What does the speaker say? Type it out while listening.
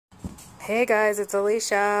Hey guys, it's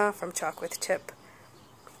Alicia from Chalk with Chip.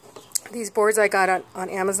 These boards I got on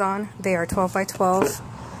Amazon. They are 12 by 12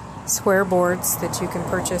 square boards that you can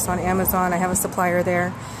purchase on Amazon. I have a supplier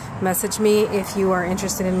there. Message me if you are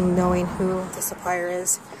interested in knowing who the supplier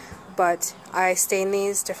is. But I stain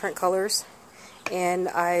these different colors, and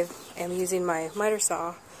I am using my miter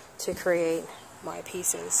saw to create my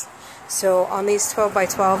pieces. So on these 12 by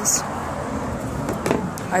 12s,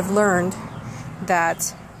 I've learned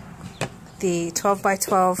that the 12 by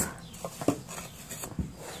 12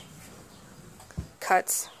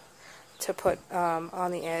 cuts to put on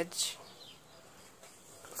the edge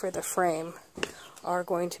for the frame are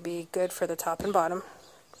going to be good for the top and bottom,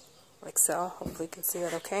 like so. Hopefully you can see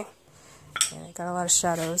that okay. And I got a lot of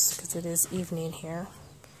shadows because it is evening here.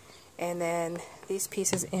 And then these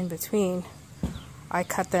pieces in between, I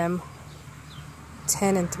cut them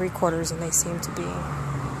 10 3/4, and they seem to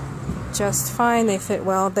be just fine. They fit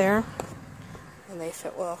well there. And they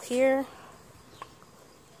fit well here.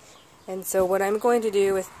 And so what I'm going to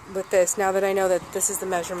do with this, now that I know that this is the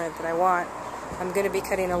measurement that I want, I'm going to be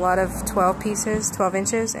cutting a lot of 12 pieces, 12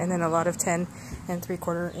 inches, and then a lot of 10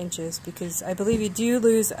 3/4 inches, because I believe you do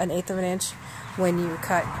lose 1/8 of an inch when you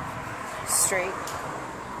cut straight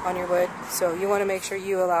on your wood. So you want to make sure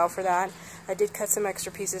you allow for that. I did cut some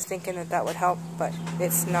extra pieces thinking that that would help, but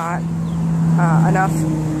it's not enough.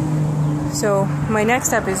 So my next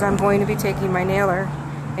step is I'm going to be taking my nailer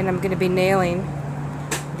and I'm going to be nailing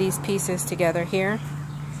these pieces together here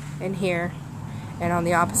and here and on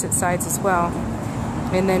the opposite sides as well.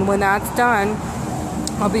 And then when that's done,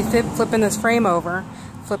 I'll be flipping this frame over,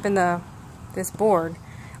 flipping this board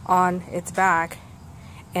on its back,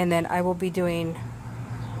 and then I will be nailing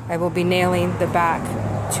the back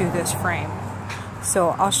to this frame. So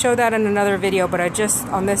I'll show that in another video, but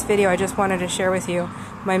on this video I just wanted to share with you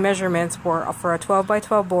my measurements for a 12 by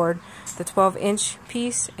 12 board, the 12-inch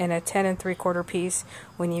piece and a 10 3/4 piece.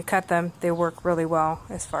 When you cut them, they work really well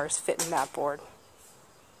as far as fitting that board.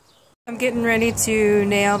 I'm getting ready to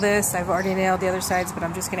nail this. I've already nailed the other sides, but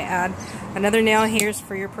I'm just going to add another nail here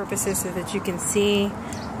for your purposes so that you can see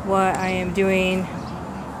what I am doing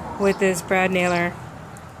with this brad nailer.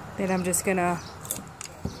 Then I'm just going to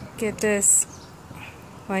get this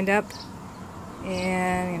lined up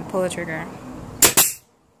and I'm going to pull the trigger. Just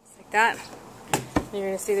like that. And you're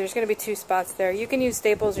going to see there's going to be 2 spots there. You can use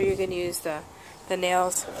staples or you can use the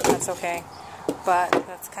nails. That's okay. But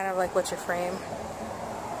that's kind of like what your frame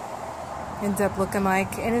ends up looking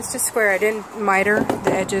like. And it's just square. I didn't miter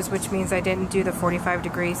the edges, which means I didn't do the 45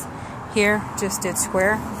 degrees here. Just did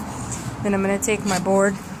square. Then I'm going to take my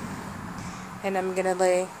board and I'm going to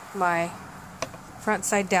lay my front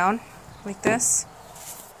side down like this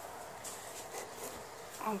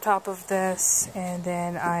on top of this, and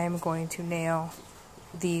then I'm going to nail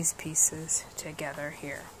these pieces together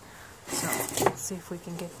here. So let's see if we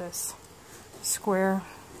can get this square.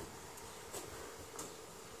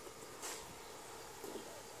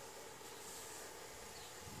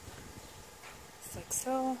 Just like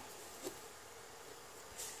so.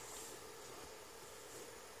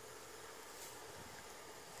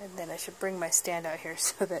 And then I should bring my stand out here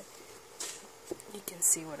so that you can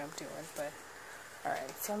see what I'm doing. But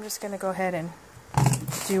alright, so I'm just going to go ahead and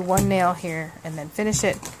do one nail here and then finish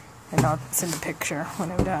it, and I'll send a picture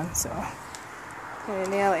when I'm done. So I'm going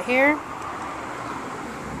to nail it here.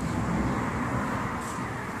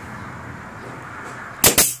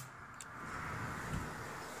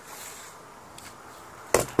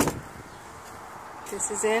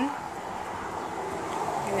 This is in.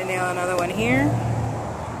 I'm going to nail another one here.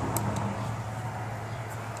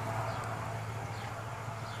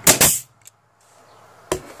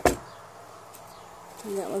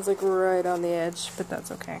 And that one's like right on the edge, but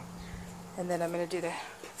that's okay. And then I'm going to do the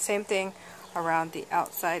same thing around the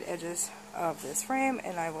outside edges of this frame,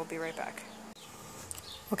 and I will be right back.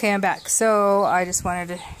 Okay, I'm back. So I just wanted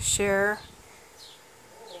to share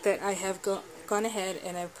that I have gone ahead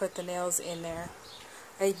and I've put the nails in there.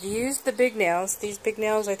 I used the big nails. These big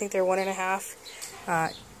nails, I think they're 1.5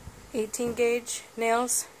 18 gauge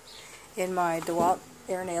nails in my DeWalt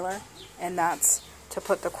air nailer, and that's to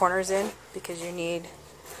put the corners in, because you need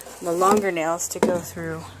the longer nails to go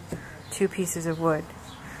through 2 pieces of wood.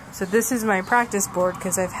 So this is my practice board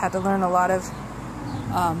because I've had to learn a lot of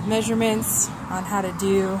measurements on how to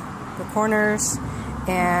do the corners,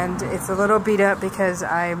 and it's a little beat up because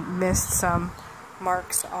I missed some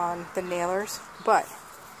marks on the nailers, but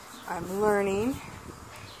I'm learning,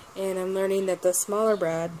 and I'm learning that the smaller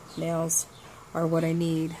brad nails are what I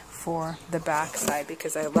need for the back side,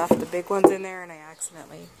 because I left the big ones in there and I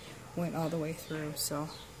accidentally went all the way through. So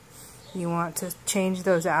You want to change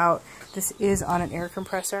those out. This is on an air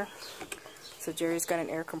compressor. So Jerry's got an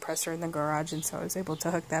air compressor in the garage, and so I was able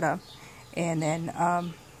to hook that up. And then,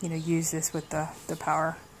 you know, use this with the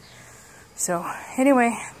power. So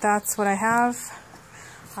anyway, that's what I have.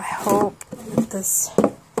 I hope this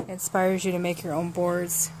inspires you to make your own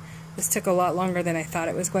boards. This took a lot longer than I thought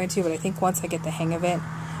it was going to, but I think once I get the hang of it,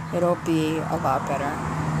 it'll be a lot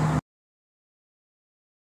better.